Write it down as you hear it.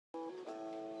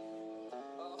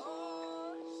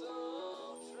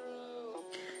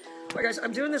Alright guys,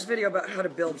 I'm doing this video about how to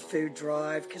build food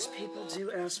drive because people do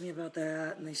ask me about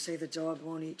that and they say the dog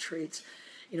won't eat treats.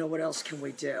 You know, what else can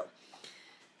we do?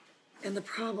 And the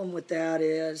problem with that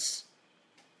is,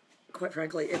 quite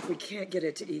frankly, if we can't get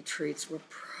it to eat treats, we're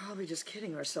probably just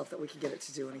kidding ourselves that we can get it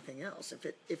to do anything else.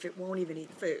 If it won't even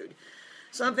eat food,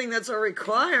 something that's a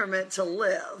requirement to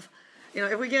live, you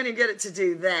know, if we can't even get it to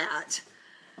do that,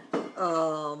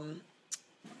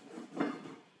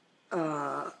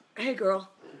 hey girl,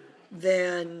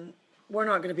 then we're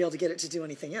not going to be able to get it to do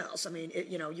anything else. I mean,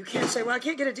 you know, you can't say, well, I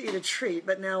can't get it to eat a treat,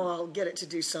 but now I'll get it to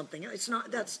do something. It's not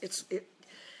going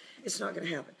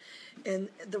to happen. And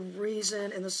the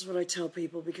reason, and this is what I tell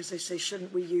people, because they say,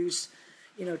 shouldn't we use,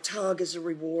 you know, tug as a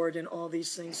reward and all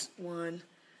these things? One,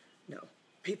 no.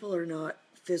 People are not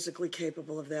physically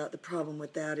capable of that. The problem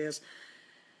with that is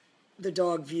the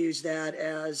dog views that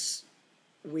as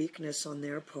weakness on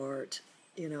their part.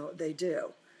 You know, they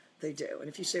do. They do. And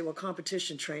if you say, well,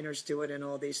 competition trainers do it and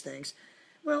all these things,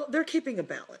 well, they're keeping a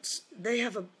balance. They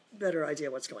have a better idea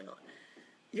what's going on.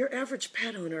 Your average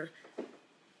pet owner,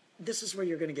 this is where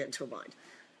you're going to get into a bind.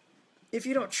 If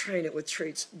you don't train it with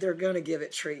treats, they're going to give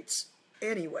it treats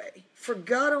anyway, for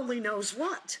God only knows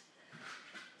what.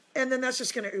 And then that's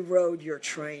just going to erode your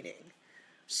training.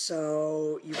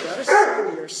 So you've got to say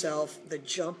to yourself, the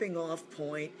jumping off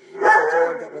point is a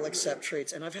dog that will accept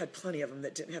treats. And I've had plenty of them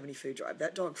that didn't have any food drive.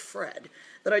 That dog, Fred,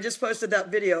 that I just posted that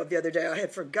video of the other day, I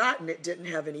had forgotten it didn't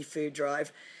have any food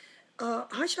drive.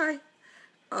 Hi, Shy.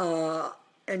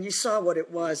 And you saw what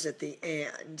it was at the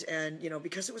end. And, you know,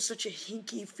 because it was such a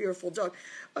hinky, fearful dog.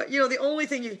 You know, the only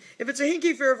thing if it's a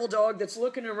hinky, fearful dog that's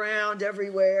looking around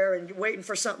everywhere and waiting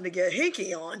for something to get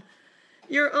hinky on,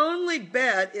 your only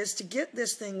bet is to get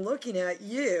this thing looking at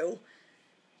you.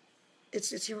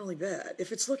 It's your only bet.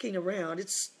 If it's looking around,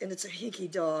 and it's a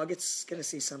hinky dog, it's going to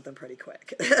see something pretty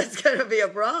quick. It's going to be a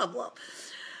problem.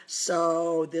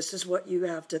 So this is what you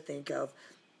have to think of.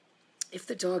 If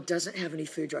the dog doesn't have any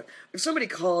food drive, if somebody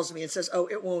calls me and says, oh,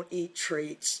 it won't eat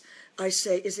treats, I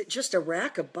say, is it just a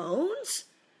rack of bones?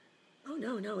 Oh,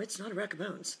 no, it's not a rack of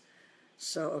bones.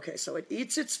 So, okay, so it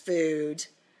eats its food.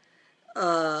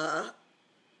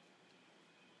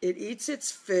 It eats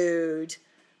its food,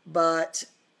 but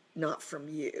not from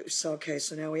you. So, okay,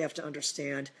 so now we have to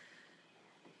understand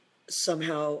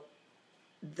somehow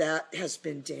that has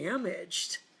been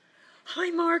damaged. Hi,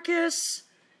 Marcus.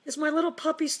 Is my little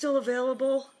puppy still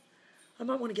available? I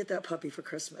might want to get that puppy for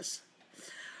Christmas.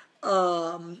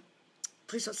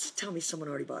 Please don't tell me someone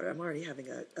already bought it. I'm already having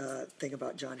a thing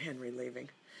about John Henry leaving.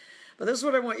 But this is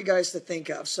what I want you guys to think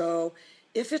of. So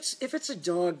if it's a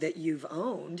dog that you've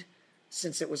owned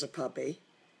since it was a puppy,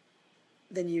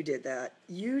 then you did that.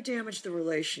 You damaged the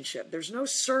relationship. There's no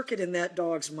circuit in that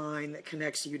dog's mind that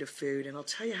connects you to food, and I'll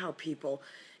tell you how people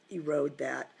erode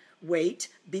that. Wait,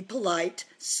 be polite,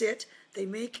 sit. They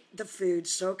make the food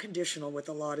so conditional with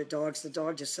a lot of dogs. The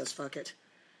dog just says, fuck it.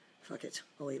 Fuck it.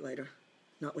 I'll eat later.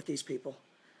 Not with these people.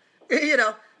 You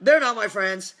know, they're not my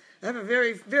friends. I have a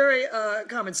very, very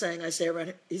common saying I say around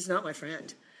here, he's not my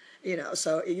friend. You know,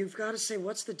 so you've got to say,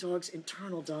 what's the dog's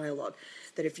internal dialogue?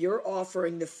 That if you're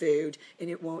offering the food and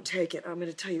it won't take it, I'm going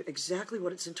to tell you exactly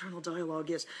what its internal dialogue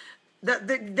is.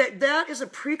 That is a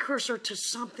precursor to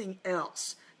something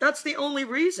else. That's the only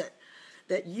reason.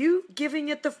 That you giving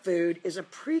it the food is a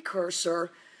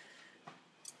precursor,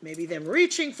 maybe them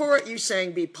reaching for it, you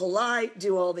saying be polite,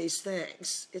 do all these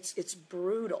things. It's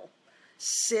brutal.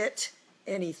 Sit,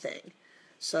 anything.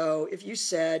 So if you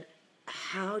said,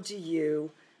 how do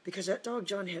you... Because that dog,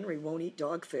 John Henry, won't eat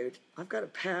dog food. I've got a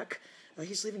pack.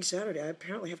 He's leaving Saturday. I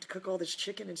apparently have to cook all this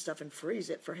chicken and stuff and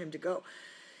freeze it for him to go.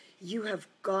 You have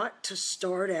got to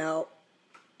start out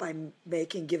by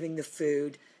giving the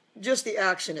food, just the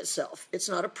action itself. It's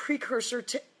not a precursor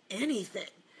to anything.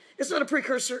 It's not a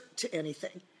precursor to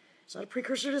anything. It's not a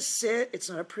precursor to sit. It's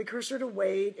not a precursor to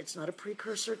wait. It's not a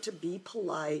precursor to be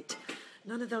polite.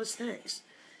 None of those things.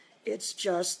 It's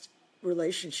just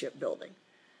relationship building.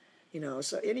 You know,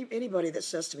 so anybody that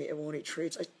says to me, it won't eat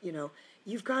treats, you know,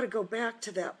 you've got to go back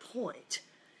to that point.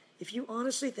 If you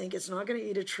honestly think it's not going to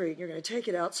eat a treat, and you're going to take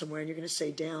it out somewhere and you're going to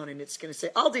say down and it's going to say,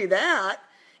 I'll do that.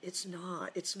 It's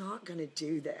not going to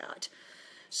do that.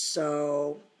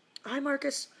 So, hi,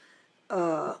 Marcus.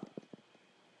 Hi,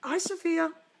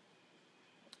 Sophia.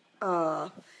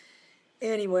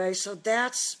 Anyway, so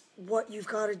that's what you've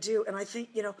got to do. And I think,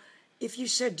 you know, if you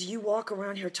said, do you walk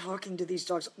around here talking to these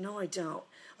dogs? No, I don't.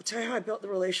 I'll tell you how I built the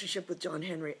relationship with John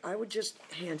Henry. I would just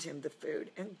hand him the food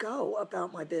and go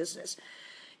about my business.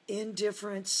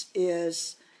 Indifference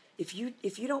is if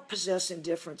you don't possess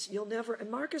indifference, you'll never, and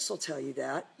Marcus will tell you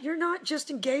that, you're not just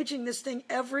engaging this thing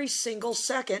every single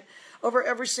second over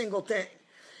every single thing.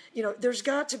 You know, there's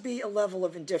got to be a level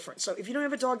of indifference. So if you don't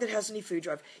have a dog that has any food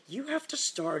drive, you have to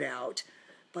start out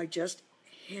by just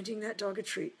handing that dog a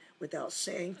treat without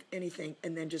saying anything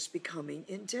and then just becoming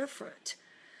indifferent,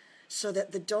 so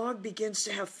that the dog begins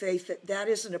to have faith that that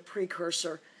isn't a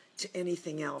precursor to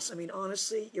anything else. I mean,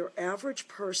 honestly, your average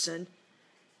person,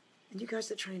 and you guys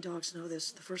that train dogs know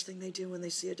this, the first thing they do when they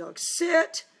see a dog,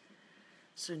 sit.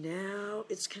 So now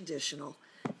it's conditional.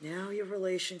 Now your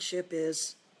relationship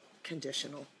is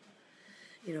conditional.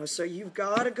 You know, so you've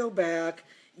got to go back,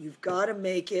 you've got to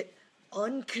make it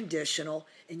unconditional,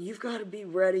 and you've got to be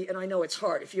ready. And I know it's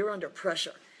hard if you're under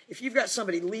pressure. If you've got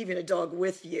somebody leaving a dog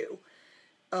with you,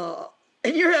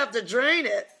 and you have to train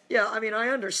it, yeah, I mean, I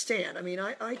understand. I mean,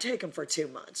 I take them for 2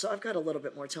 months, so I've got a little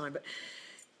bit more time, but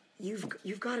you've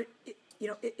got to, you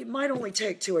know, it might only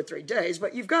take 2 or 3 days,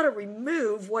 but you've got to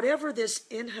remove whatever this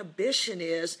inhibition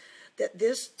is that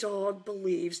this dog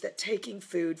believes that taking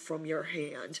food from your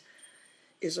hand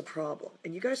is a problem.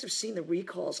 And you guys have seen the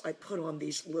recalls I put on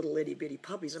these little itty bitty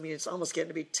puppies. I mean, it's almost getting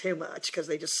to be too much because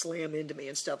they just slam into me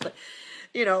and stuff. But,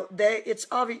 you know, it's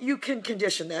obvious you can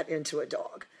condition that into a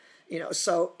dog. You know,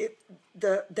 so if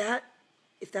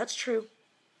that's true,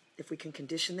 if we can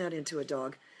condition that into a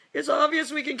dog, it's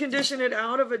obvious we can condition it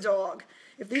out of a dog.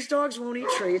 If these dogs won't eat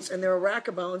treats and they're a rack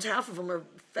of bones, half of them are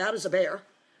fat as a bear,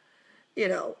 you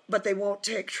know, but they won't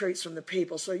take treats from the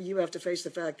people. So you have to face the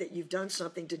fact that you've done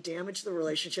something to damage the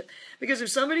relationship. Because if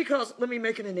somebody calls, let me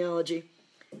make an analogy.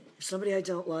 If somebody I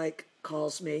don't like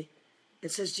calls me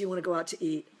and says, do you want to go out to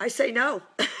eat? I say no,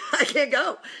 I can't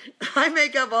go. I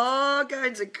make up all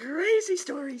kinds of crazy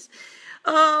stories.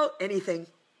 Oh, anything,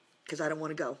 because I don't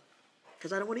want to go.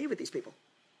 Because I don't want to eat with these people.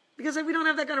 Because we don't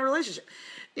have that kind of relationship.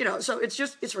 You know, so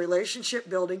it's relationship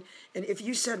building. And if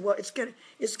you said, well, it's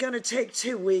gonna take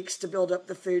 2 weeks to build up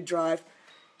the food drive,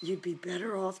 you'd be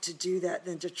better off to do that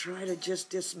than to try to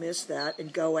just dismiss that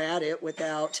and go at it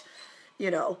without, you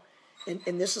know,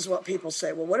 and this is what people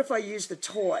say, well, what if I use the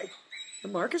toy?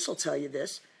 And Marcus will tell you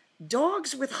this.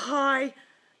 Dogs with high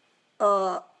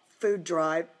food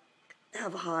drive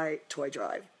have a high toy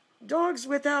drive. Dogs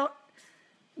with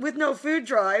no food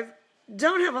drive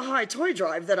don't have a high toy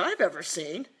drive that I've ever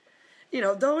seen. You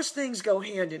know, those things go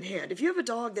hand in hand. If you have a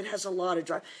dog that has a lot of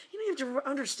drive, you have to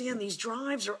understand these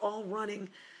drives are all running,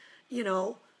 you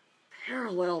know,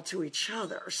 parallel to each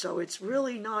other. So it's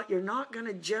really not, you're not going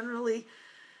to generally,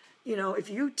 you know, if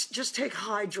you just take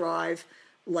high drive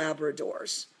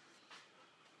Labradors,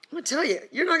 I'm going to tell you,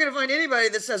 you're not going to find anybody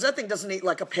that says that thing doesn't eat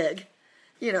like a pig.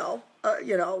 You know,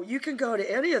 you can go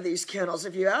to any of these kennels.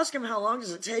 If you ask them how long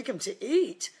does it take them to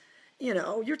eat, you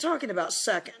know, you're talking about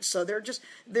seconds. So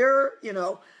they're, you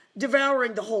know,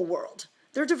 devouring the whole world.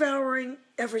 They're devouring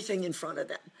everything in front of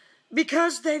them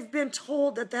because they've been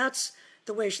told that that's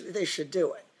the way they should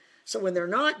do it. So when they're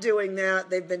not doing that,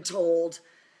 they've been told.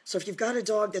 So if you've got a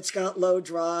dog that's got low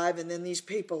drive and then these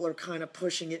people are kind of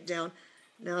pushing it down,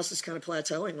 now it's just kind of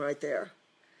plateauing right there.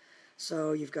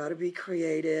 So you've got to be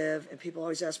creative. And people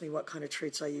always ask me what kind of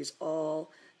treats I use.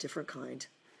 All different kind.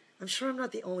 I'm sure I'm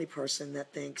not the only person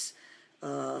that thinks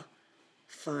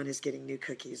fun is getting new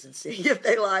cookies and seeing if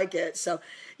they like it. So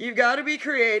you've got to be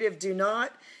creative. Do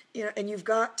not, you know, and you've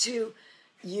got to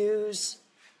use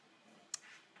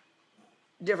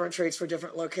different treats for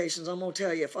different locations. I'm going to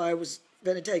tell you, if I was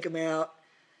going to take them out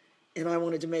and I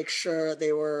wanted to make sure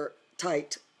they were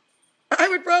tight, I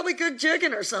would probably cook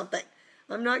chicken or something.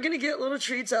 I'm not going to get little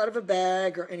treats out of a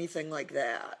bag or anything like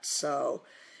that. So,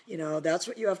 you know, that's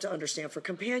what you have to understand. For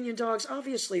companion dogs,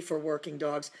 obviously for working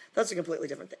dogs, that's a completely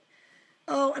different thing.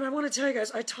 Oh, and I want to tell you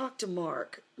guys, I talked to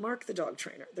Mark the dog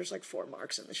trainer. There's like 4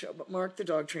 Marks in the show, but Mark the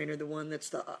dog trainer, the one that's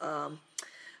the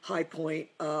high point,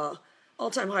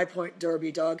 all-time high point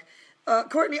Derby dog.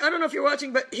 Courtney, I don't know if you're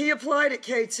watching, but he applied at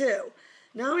K2.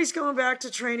 Now he's going back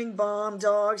to training bomb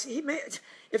dogs.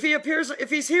 If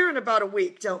he's here in about a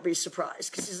week, don't be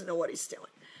surprised because he doesn't know what he's doing.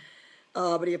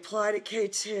 But he applied at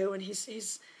K2, and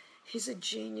he's a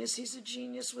genius. He's a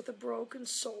genius with a broken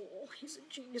soul. He's a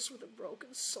genius with a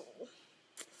broken soul.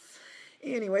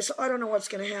 Anyway, so I don't know what's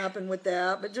going to happen with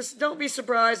that, but just don't be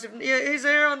surprised if he's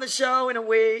there on the show in a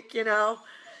week, you know.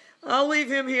 I'll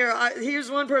leave him here. Here's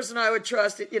one person I would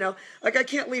trust. You know, like I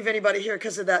can't leave anybody here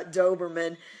because of that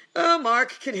Doberman. Oh,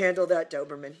 Mark can handle that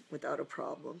Doberman without a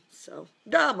problem. So,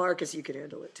 Marcus, you can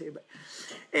handle it too. But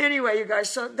anyway, you guys,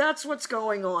 so that's what's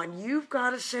going on. You've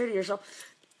got to say to yourself,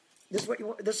 this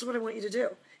is what I want you to do.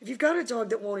 If you've got a dog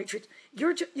that won't eat treats,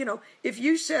 you know, if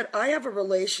you said, I have a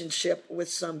relationship with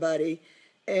somebody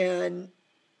and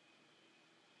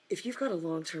if you've got a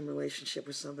long-term relationship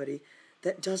with somebody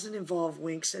that doesn't involve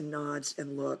winks and nods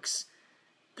and looks,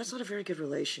 that's not a very good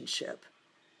relationship,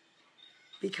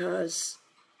 because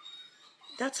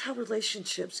that's how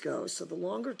relationships go. So the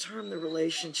longer term the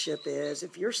relationship is,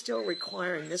 if you're still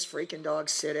requiring this freaking dog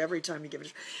sit every time you give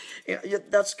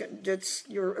it,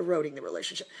 you're eroding the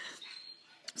relationship.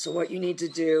 So what you need to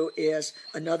do is,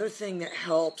 another thing that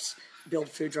helps build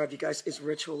food drive, you guys, is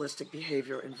ritualistic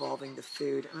behavior involving the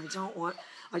food. And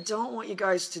I don't want you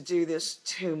guys to do this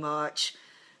too much,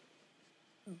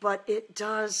 but it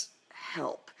does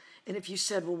help. And if you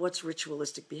said, well, what's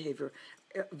ritualistic behavior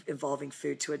involving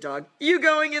food to a dog? You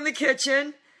going in the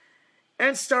kitchen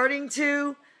and starting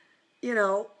to,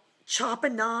 chop a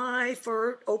knife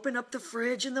or open up the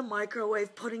fridge and the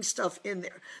microwave, putting stuff in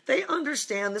there. They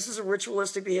understand this is a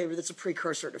ritualistic behavior that's a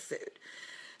precursor to food.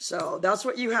 So that's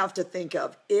what you have to think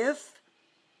of. If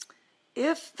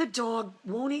the dog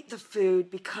won't eat the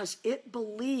food because it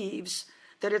believes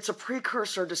that it's a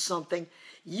precursor to something,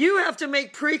 you have to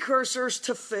make precursors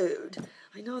to food.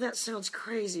 I know that sounds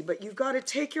crazy, but you've got to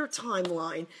take your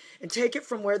timeline and take it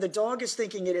from where the dog is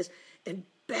thinking it is and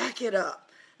back it up.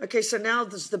 Okay, so now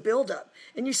there's the buildup.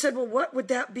 And you said, well, what would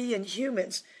that be in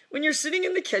humans? When you're sitting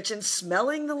in the kitchen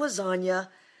smelling the lasagna,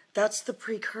 that's the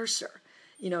precursor.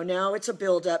 Now it's a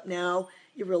buildup. Now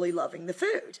you're really loving the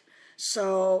food.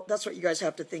 So that's what you guys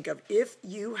have to think of. If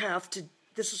you have to,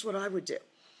 this is what I would do.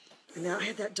 And now I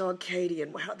had that dog, Katie,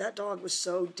 and wow, that dog was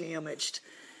so damaged.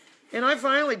 And I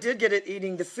finally did get it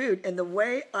eating the food. And the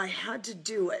way I had to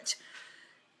do it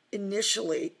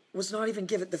initially was not even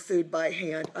give it the food by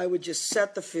hand. I would just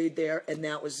set the food there, and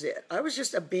that was it. I was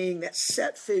just a being that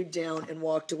set food down and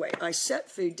walked away. I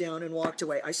set food down and walked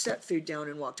away. I set food down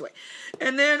and walked away.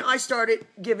 And then I started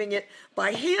giving it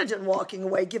by hand and walking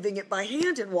away, giving it by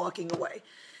hand and walking away.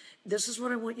 This is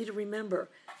what I want you to remember.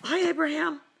 Hi,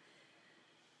 Abraham.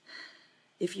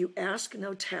 If you ask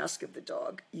no task of the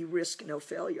dog, you risk no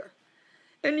failure.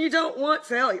 And you don't want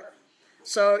failure.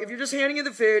 So if you're just handing it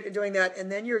the food and doing that, and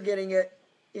then you're getting it,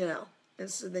 and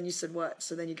so then you said what?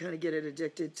 So then you kind of get it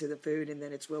addicted to the food, and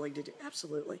then it's willing to do.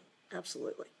 Absolutely.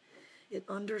 Absolutely. It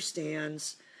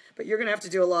understands, but you're going to have to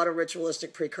do a lot of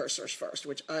ritualistic precursors first,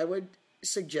 which I would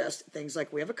suggest things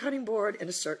like, we have a cutting board and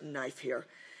a certain knife here.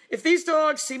 If these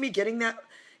dogs see me getting that,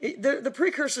 the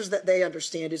precursors that they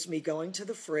understand is me going to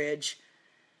the fridge,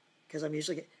 because I'm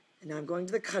usually, and now I'm going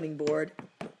to the cutting board.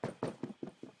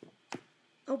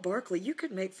 Oh, Barkley, you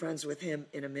could make friends with him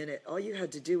in a minute. All you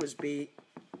had to do was be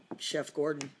Chef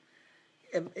Gordon,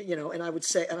 and I would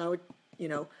say,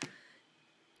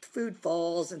 food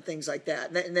falls and things like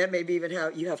that. And that may be even how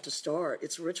you have to start.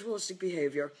 It's ritualistic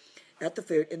behavior at the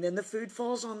food, and then the food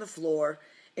falls on the floor,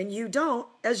 and you don't,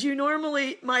 as you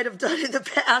normally might have done in the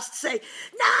past, say,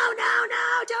 no, no,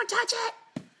 no, don't touch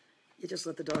it. You just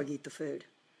let the dog eat the food,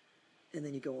 and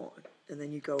then you go on. And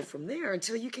then you go from there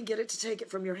until you can get it to take it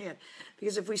from your hand.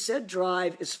 Because if we said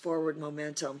drive is forward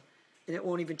momentum, and it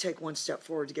won't even take one step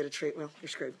forward to get a treat, well, you're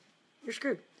screwed. You're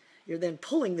screwed. You're then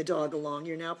pulling the dog along.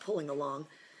 You're now pulling along,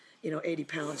 80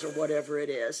 pounds or whatever it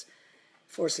is,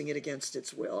 forcing it against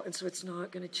its will. And so it's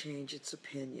not going to change its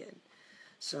opinion.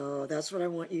 So that's what I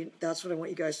want you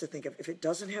guys to think of. If it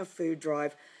doesn't have food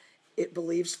drive, it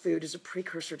believes food is a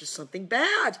precursor to something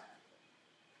bad.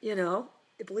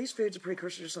 It believes food's a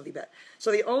precursor to something bad.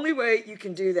 So the only way you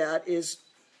can do that is,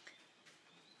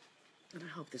 and I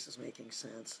hope this is making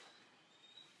sense.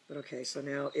 But okay, so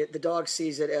now the dog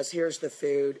sees it as, here's the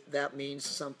food, that means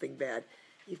something bad.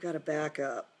 You've got to back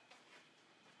up.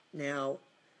 Now,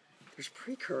 there's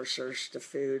precursors to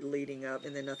food leading up,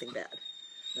 and then nothing bad.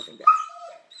 Nothing bad.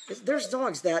 There's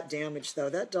dogs that damaged, though.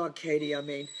 That dog, Katie,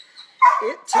 it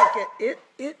took it,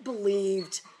 it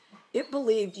believed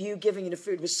you giving it a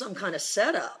food was some kind of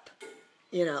setup,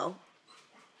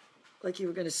 like you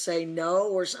were going to say no,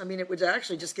 or, it would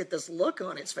actually just get this look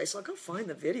on its face. I'll go find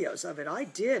the videos of it. I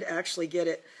did actually get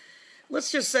it.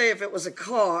 Let's just say if it was a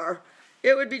car,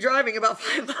 it would be driving about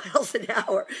 5 miles an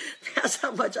hour. That's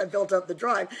how much I built up the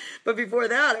drive. But before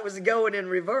that, it was going in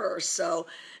reverse. So,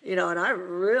 and I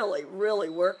really, really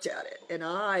worked at it. And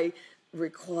I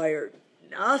required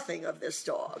nothing of this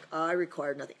dog. I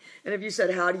required nothing. And if you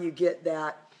said, how do you get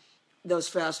those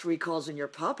fast recalls in your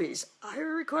puppies? I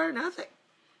require nothing.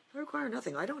 I require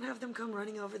nothing. I don't have them come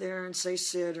running over there and say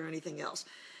sit or anything else.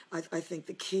 I think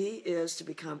the key is to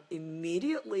become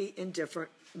immediately indifferent.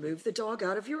 Move the dog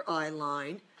out of your eye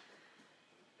line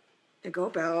and go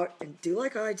about and do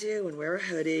like I do and wear a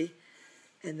hoodie.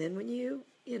 And then when you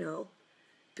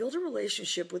build a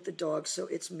relationship with the dog, so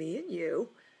it's me and you,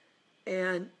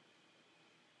 and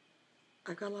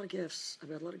I've got a lot of gifts. I've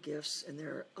got a lot of gifts, and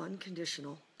they're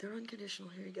unconditional. They're unconditional.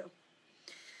 Here you go.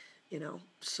 You know,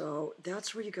 so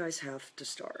that's where you guys have to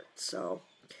start. So,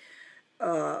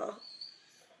 hi,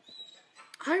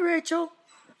 Rachel.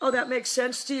 Oh, that makes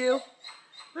sense to you?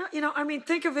 Well, you know, I mean,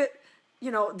 think of it, you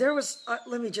know, there was,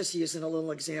 let me just use a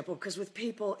little example, because with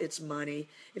people, it's money.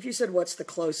 If you said, what's the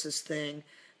closest thing,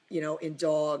 you know, in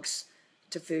dogs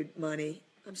to food, money,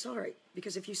 I'm sorry,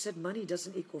 because if you said money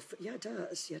doesn't equal food, yeah, it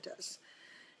does, yeah, it does,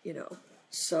 you know.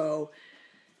 So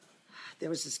there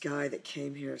was this guy that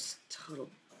came here, this total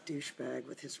douchebag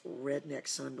with his redneck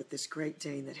son with this Great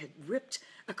Dane that had ripped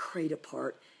a crate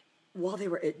apart while they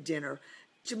were at dinner,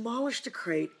 demolished a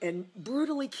crate, and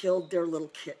brutally killed their little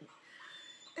kitten.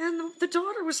 And the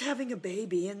daughter was having a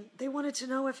baby, and they wanted to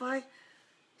know if I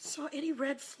saw any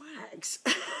red flags.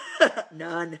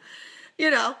 None.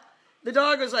 You know, the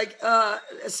dog was like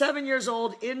 7 years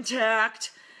old,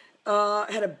 intact,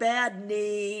 had a bad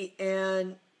knee,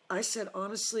 and I said,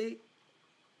 honestly,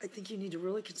 I think you need to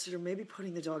really consider maybe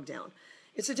putting the dog down.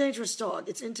 It's a dangerous dog.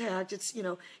 It's intact. It's, you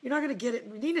know, you're not going to get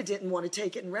it. Nina didn't want to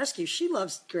take it and rescue. She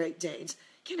loves Great Danes.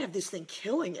 You can't have this thing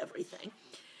killing everything.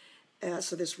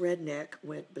 So this redneck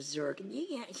went berserk. And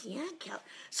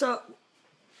so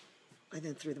I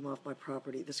then threw them off my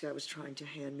property. This guy was trying to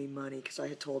hand me money because I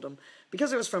had told him,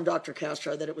 because it was from Dr.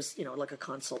 Castro, that it was, you know, like a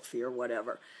consult fee or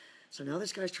whatever. So now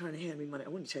this guy's trying to hand me money. I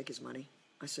wouldn't take his money.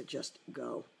 I said, just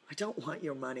go. I don't want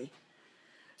your money.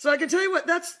 So I can tell you what,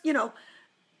 that's, you know,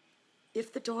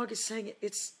 if the dog is saying it,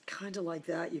 it's kind of like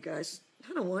that, you guys.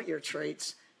 I don't want your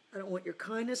traits. I don't want your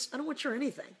kindness. I don't want your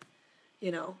anything,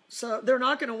 you know. So they're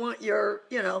not going to want your,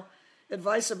 you know,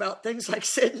 advice about things like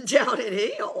sitting down and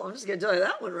heel. I'm just going to tell you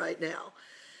that one right now.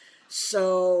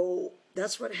 So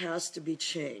that's what has to be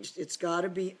changed. It's got to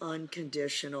be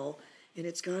unconditional, and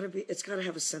it's got to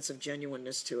have a sense of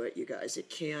genuineness to it, you guys. It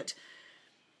can't.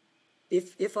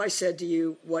 If I said to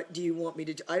you, what do you want me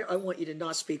to do? I want you to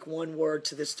not speak one word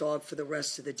to this dog for the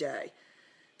rest of the day.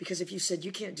 Because if you said,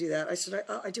 you can't do that, I said,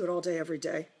 I do it all day, every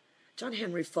day. John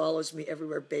Henry follows me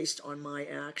everywhere based on my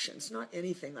actions, not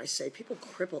anything I say. People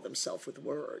cripple themselves with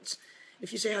words.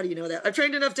 If you say, how do you know that? I've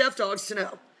trained enough deaf dogs to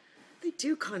know. They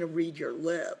do kind of read your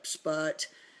lips, but,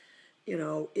 you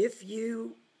know, if you're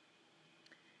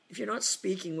not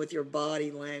speaking with your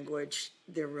body language,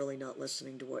 they're really not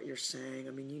listening to what you're saying.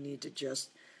 I mean, you need to just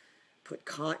put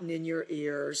cotton in your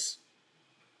ears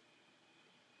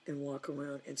and walk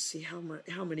around and see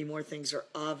how many more things are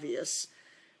obvious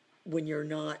when you're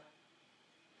not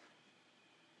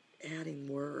adding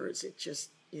words. It just,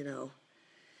 you know,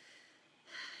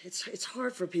 it's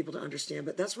hard for people to understand,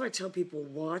 but that's why I tell people,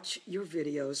 watch your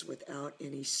videos without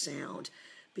any sound,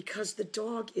 because the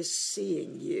dog is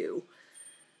seeing you.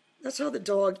 That's how the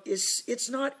dog is. It's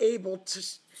not able to,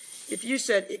 if you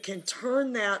said it can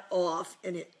turn that off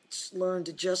and it's learned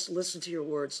to just listen to your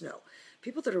words, no.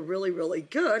 People that are really, really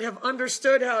good have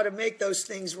understood how to make those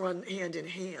things run hand in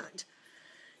hand.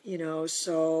 You know,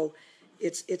 so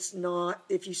it's not,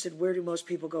 if you said, where do most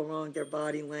people go wrong? Their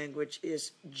body language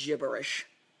is gibberish.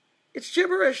 It's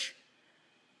gibberish.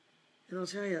 And I'll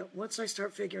tell you, once I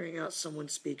start figuring out someone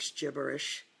speaks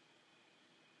gibberish,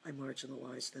 I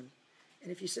marginalize them.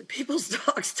 And if you said people's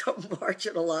dogs don't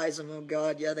marginalize them, oh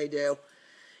God, yeah, they do.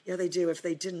 Yeah, they do. If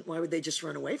they didn't, why would they just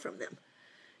run away from them?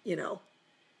 You know,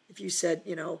 if you said,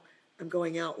 you know, I'm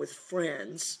going out with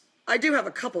friends. I do have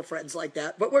a couple friends like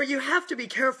that, but where you have to be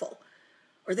careful,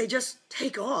 or they just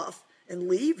take off and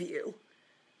leave you,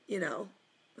 you know,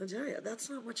 I'll tell you, that's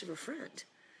not much of a friend.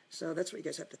 So that's what you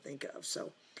guys have to think of.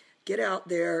 So get out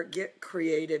there, get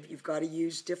creative. You've got to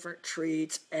use different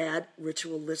treats, add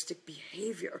ritualistic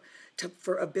behavior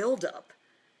for a build-up.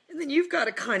 And then you've got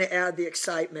to kind of add the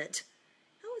excitement.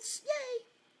 Oh, it's yay,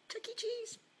 Chuck E.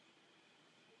 Cheese.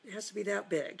 It has to be that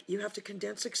big. You have to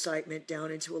condense excitement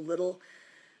down into a little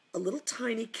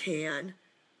tiny can.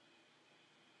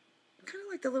 Kind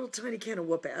of like the little tiny can of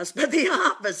whoop-ass, but the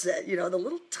opposite. You know, the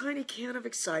little tiny can of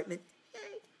excitement.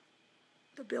 Yay,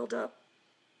 the build-up.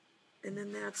 And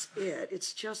then that's it.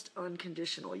 It's just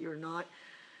unconditional. You're not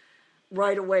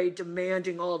right away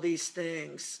demanding all these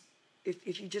things.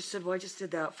 If you just said, well, I just did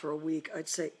that for a week, I'd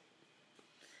say,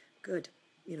 good.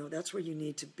 You know, that's where you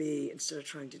need to be instead of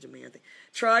trying to demand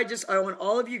things. I want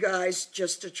all of you guys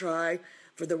just to try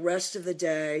for the rest of the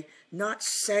day, not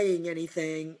saying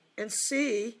anything, and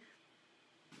see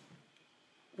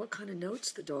what kind of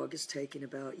notes the dog is taking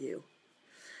about you.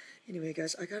 Anyway,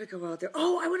 guys, I got to go out there.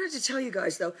 Oh, I wanted to tell you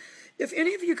guys, though, if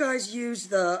any of you guys use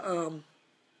the,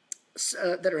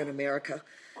 that are in America,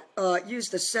 use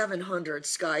the 700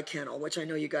 Sky Kennel, which I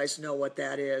know you guys know what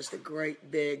that is, the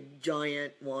great big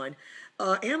giant one.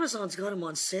 Amazon's got them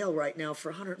on sale right now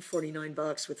for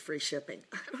 $149 with free shipping.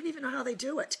 I don't even know how they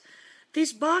do it.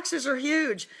 These boxes are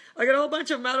huge. I got a whole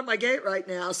bunch of them out at my gate right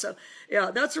now. So yeah,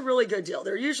 that's a really good deal.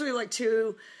 They're usually like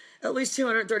at least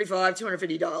 $235,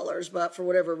 $250, but for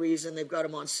whatever reason, they've got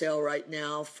them on sale right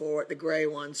now for the gray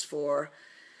ones for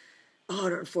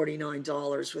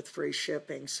 $149 with free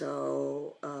shipping.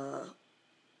 So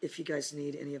if you guys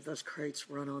need any of those crates,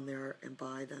 run on there and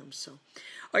buy them. So, all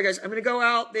right, guys, I'm going to go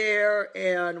out there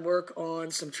and work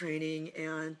on some training,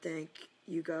 and thank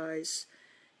you guys.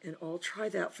 And I'll try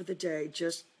that for the day.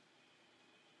 Just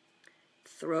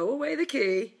throw away the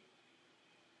key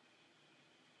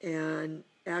and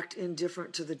act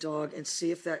indifferent to the dog and see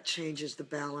if that changes the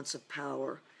balance of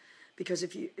power. Because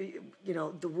if you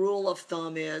know, the rule of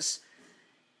thumb is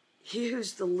he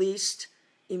who's the least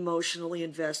emotionally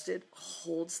invested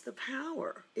holds the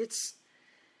power. If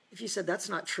you said that's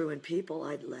not true in people,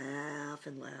 I'd laugh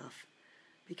and laugh,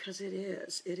 because it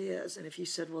is. It is. And if you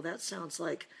said, well, that sounds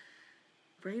like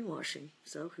brainwashing,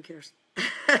 so who cares?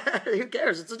 Who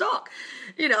cares? It's a dog.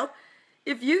 You know,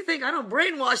 if you think I don't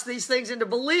brainwash these things into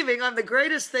believing I'm the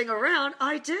greatest thing around,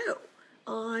 I do.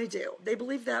 I do. They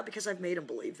believe that because I've made them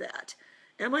believe that.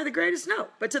 Am I the greatest? No.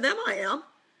 But to them I am.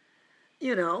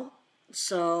 You know,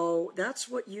 so that's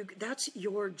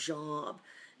your job,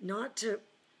 not to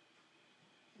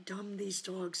dumb these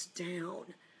dogs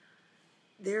down.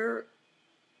 They've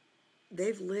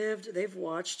lived, they've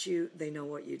watched you, they know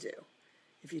what you do.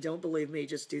 If you don't believe me,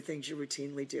 just do things you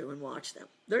routinely do and watch them.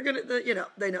 They're going to, you know,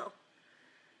 they know.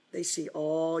 They see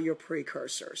all your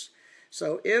precursors.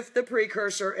 So if the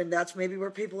precursor, and that's maybe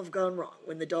where people have gone wrong,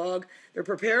 when the dog, they're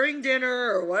preparing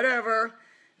dinner or whatever,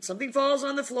 something falls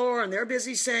on the floor and they're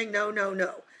busy saying no, no,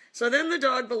 no. So then the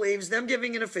dog believes them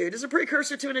giving it a food is a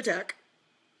precursor to an attack.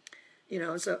 You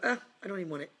know, so I don't even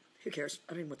want it. Who cares?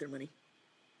 I don't even want their money,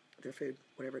 their food,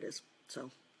 whatever it is.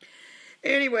 So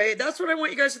anyway, that's what I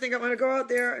want you guys to think. I'm going to go out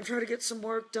there and try to get some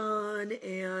work done.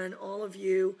 And all of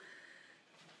you,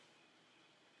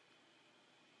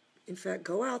 in fact,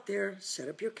 go out there, set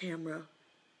up your camera,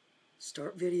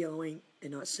 start videoing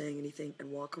and not saying anything,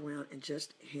 and walk around and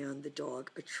just hand the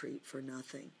dog a treat for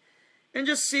nothing. And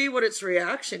just see what its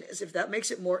reaction is. If that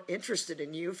makes it more interested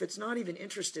in you, if it's not even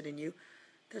interested in you,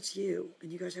 that's you.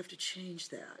 And you guys have to change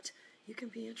that. You can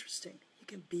be interesting. You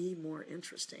can be more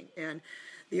interesting. And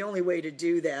the only way to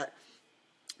do that,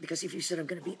 because if you said, I'm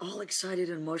going to be all excited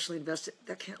and emotionally invested,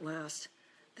 that can't last.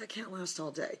 That can't last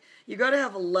all day. You got to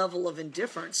have a level of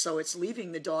indifference, so it's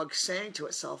leaving the dog saying to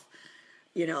itself,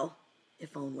 you know,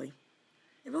 if only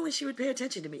she would pay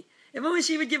attention to me. If only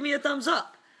she would give me a thumbs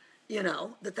up. You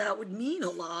know, that would mean a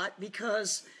lot,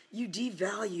 because you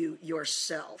devalue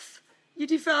yourself. You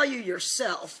devalue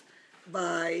yourself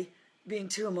by being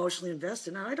too emotionally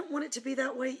invested. And I don't want it to be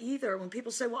that way either. When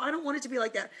people say, well, I don't want it to be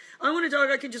like that. I want a dog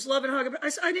I can just love and hug.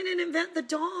 I didn't invent the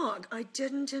dog. I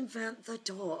didn't invent the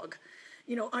dog.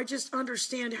 You know, I just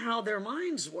understand how their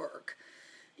minds work.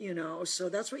 You know, so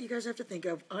that's what you guys have to think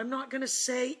of. I'm not going to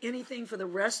say anything for the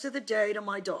rest of the day to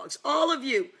my dogs. All of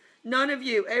you, none of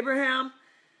you, Abraham,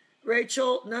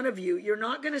 Rachel, none of you, you're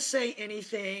not going to say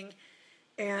anything,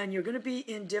 and you're going to be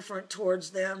indifferent towards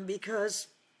them because,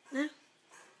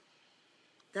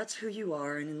 that's who you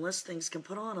are. And unless things can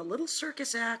put on a little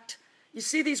circus act, you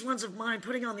see these ones of mine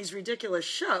putting on these ridiculous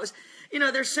shows, you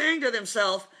know, they're saying to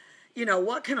themselves, you know,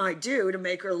 what can I do to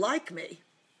make her like me?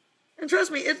 And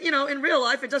trust me, you know, in real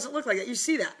life, it doesn't look like that. You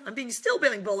see that. I'm still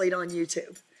being bullied on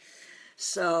YouTube.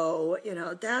 So, you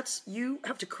know, you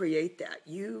have to create that.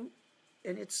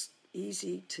 And it's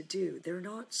easy to do. They're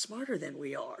not smarter than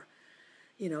we are.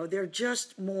 You know, they're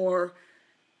just more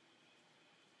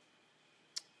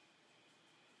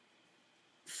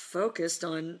focused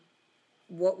on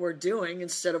what we're doing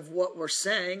instead of what we're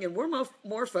saying. And we're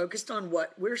more focused on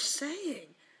what we're saying,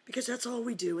 because that's all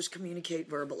we do is communicate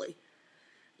verbally.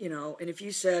 You know, and if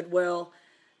you said, well,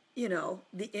 you know,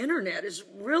 the internet has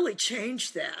really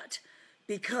changed that,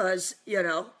 because, you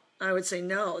know, I would say,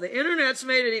 no, the internet's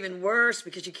made it even worse,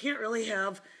 because you can't really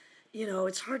have, you know,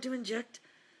 it's hard to inject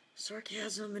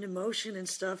sarcasm and emotion and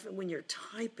stuff when you're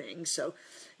typing. So,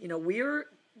 you know, we're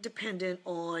dependent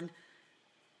on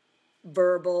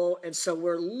verbal, and so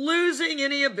we're losing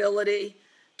any ability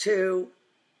to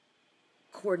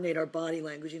coordinate our body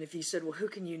language. And if you said, well, who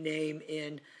can you name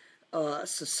in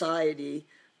society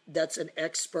that's an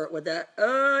expert with that?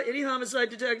 Any homicide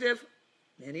detective.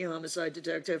 Any homicide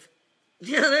detective.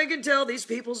 Yeah, they can tell these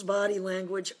people's body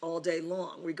language all day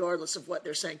long, regardless of what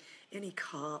they're saying. Any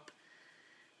cop.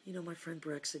 you know, my friend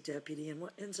Breck's a deputy, and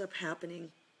what ends up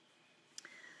happening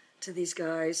to these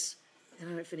guys, and I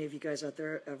don't know if any of you guys out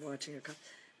there are watching,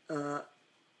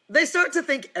 they start to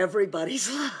think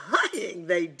everybody's lying.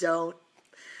 They don't.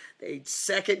 They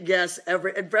second guess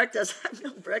and Breck does. I've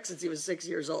known Breck since he was 6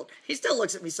 years old. He still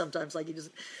looks at me sometimes like he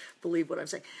doesn't believe what I'm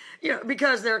saying. You know,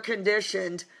 because they're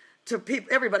conditioned to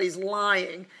people, everybody's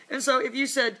lying. And so if you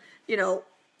said, you know,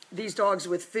 these dogs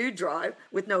with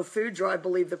no food drive,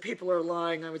 believe that people are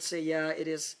lying, I would say, yeah, it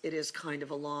is kind of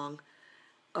along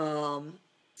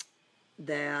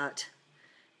that.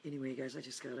 Anyway, guys, I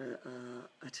just got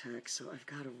a text, so I've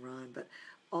got to run. But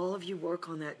all of you work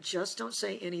on that. Just don't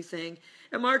say anything.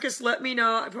 And Marcus, let me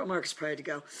know. Marcus probably had to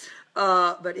go.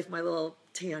 But if my little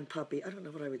tan puppy, I don't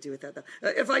know what I would do with that, though.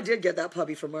 If I did get that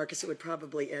puppy from Marcus, it would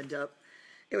probably,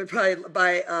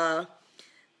 by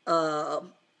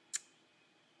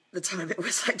the time it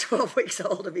was like 12 weeks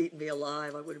old, have eaten me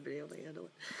alive. I wouldn't have been able to handle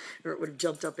it. Or it would have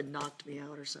jumped up and knocked me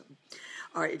out or something.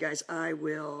 All right, you guys, I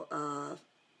will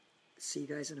see you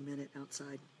guys in a minute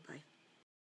outside.